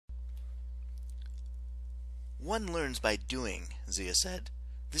One learns by doing, Zia said.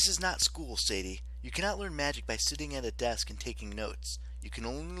 This is not school, Sadie. You cannot learn magic by sitting at a desk and taking notes. You can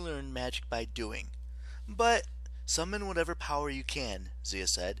only learn magic by doing. But summon whatever power you can, Zia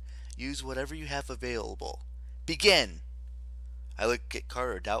said. Use whatever you have available. Begin! I looked at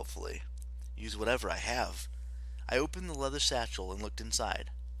Carter doubtfully. Use whatever I have. I opened the leather satchel and looked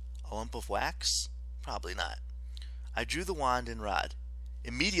inside. A lump of wax? Probably not. I drew the wand and rod.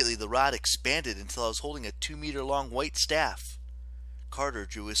 Immediately the rod expanded until I was holding a 2-meter-long white staff. Carter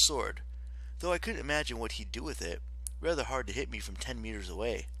drew his sword, though I couldn't imagine what he'd do with it. Rather hard to hit me from 10 meters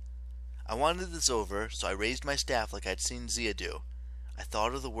away. I wanted this over, so I raised my staff like I'd seen Zia do. I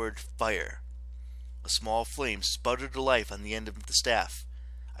thought of the word fire. A small flame sputtered to life on the end of the staff.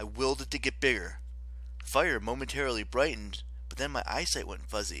 I willed it to get bigger. The fire momentarily brightened, but then my eyesight went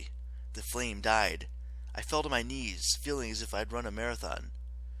fuzzy. The flame died. I fell to my knees, feeling as if I'd run a marathon.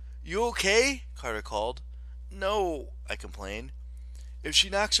 "You okay?" Carter called. "No," I complained. "If she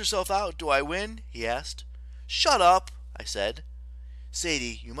knocks herself out, do I win?" he asked. "Shut up," I said.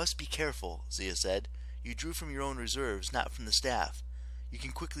 "Sadie, you must be careful," Zia said. "You drew from your own reserves, not from the staff. You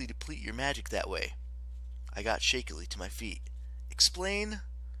can quickly deplete your magic that way." I got shakily to my feet. "Explain?"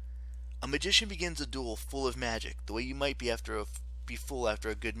 "A magician begins a duel full of magic, the way you might be full after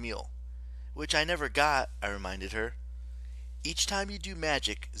a good meal." "Which I never got," I reminded her. "Each time you do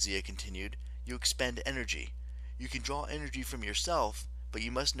magic," Zia continued, "you expend energy. You can draw energy from yourself, but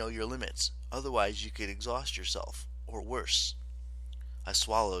you must know your limits. Otherwise you could exhaust yourself, or worse." I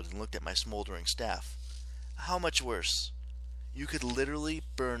swallowed and looked at my smoldering staff. "How much worse?" "You could literally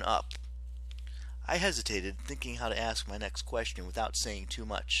burn up." I hesitated, thinking how to ask my next question without saying too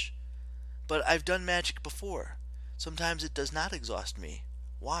much. "But I've done magic before. Sometimes it does not exhaust me.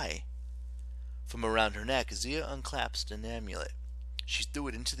 Why?" From around her neck, Zia unclasped an amulet. She threw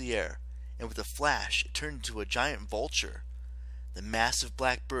it into the air, and with a flash, it turned into a giant vulture. The massive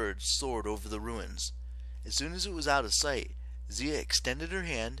black bird soared over the ruins. As soon as it was out of sight, Zia extended her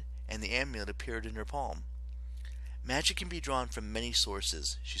hand, and the amulet appeared in her palm. "Magic can be drawn from many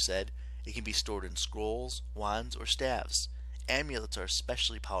sources," she said. "It can be stored in scrolls, wands, or staves. Amulets are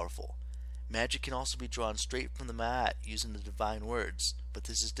especially powerful. Magic can also be drawn straight from the Ma'at using the divine words, but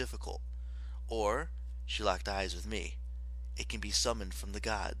this is difficult. Or," she locked eyes with me, "it can be summoned from the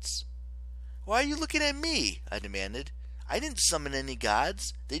gods." "Why are you looking at me?" I demanded. "I didn't summon any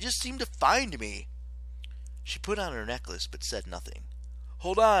gods. They just seemed to find me." She put on her necklace but said nothing.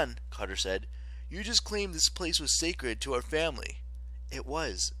 "Hold on," Carter said. "You just claimed this place was sacred to our family." "It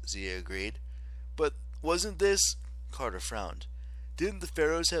was," Zia agreed. "But wasn't this—" Carter frowned. "Didn't the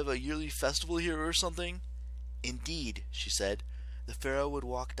pharaohs have a yearly festival here or something?" "Indeed," she said. "The pharaoh would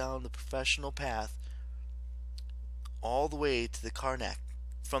walk down the professional path all the way to the Karnak,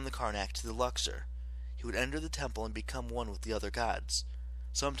 from the Karnak to the Luxor. He would enter the temple and become one with the other gods.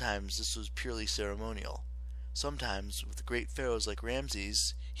 Sometimes this was purely ceremonial. Sometimes, with great pharaohs like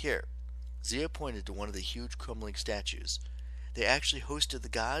Ramses, here." Zia pointed to one of the huge crumbling statues. "They actually hosted the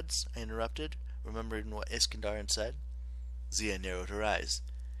gods?" I interrupted, remembering what Iskandar had said. Zia narrowed her eyes.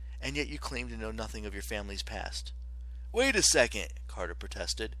 "And yet you claim to know nothing of your family's past." "Wait a second," Carter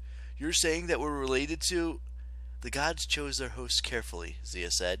protested. "You're saying that we're related to—" "The gods chose their hosts carefully," Zia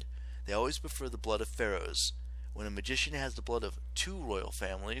said. "They always prefer the blood of pharaohs. When a magician has the blood of 2 royal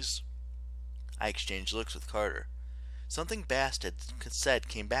families—" I exchanged looks with Carter. Something Bast had said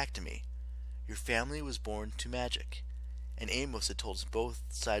came back to me. Your family was born to magic. And Amos had told us both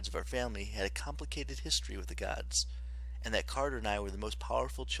sides of our family had a complicated history with the gods, and that Carter and I were the most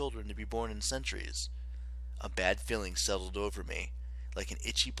powerful children to be born in centuries. A bad feeling settled over me, like an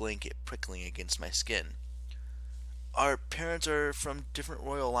itchy blanket prickling against my skin. "Our parents are from different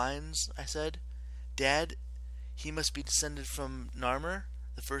royal lines," I said. "Dad, he must be descended from Narmer,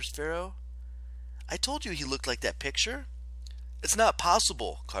 the first pharaoh." "I told you he looked like that picture." "It's not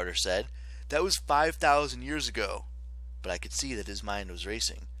possible," Carter said. "That was 5,000 years ago." But I could see that his mind was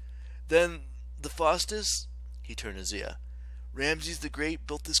racing. "Then the Faustus?" He turned to Zia. "Ramses the Great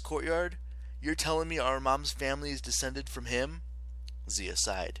built this courtyard? You're telling me our mom's family is descended from him?" Zia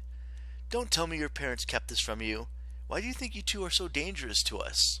sighed. "Don't tell me your parents kept this from you. Why do you think you two are so dangerous to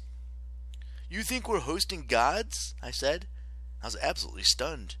us?" "You think we're hosting gods?" I said. I was absolutely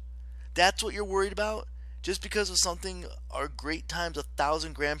stunned. "That's what you're worried about? Just because of something our great times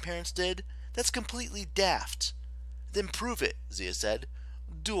 1,000 grandparents did? That's completely daft." "Then prove it," Zia said.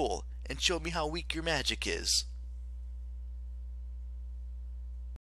 "Duel, and show me how weak your magic is."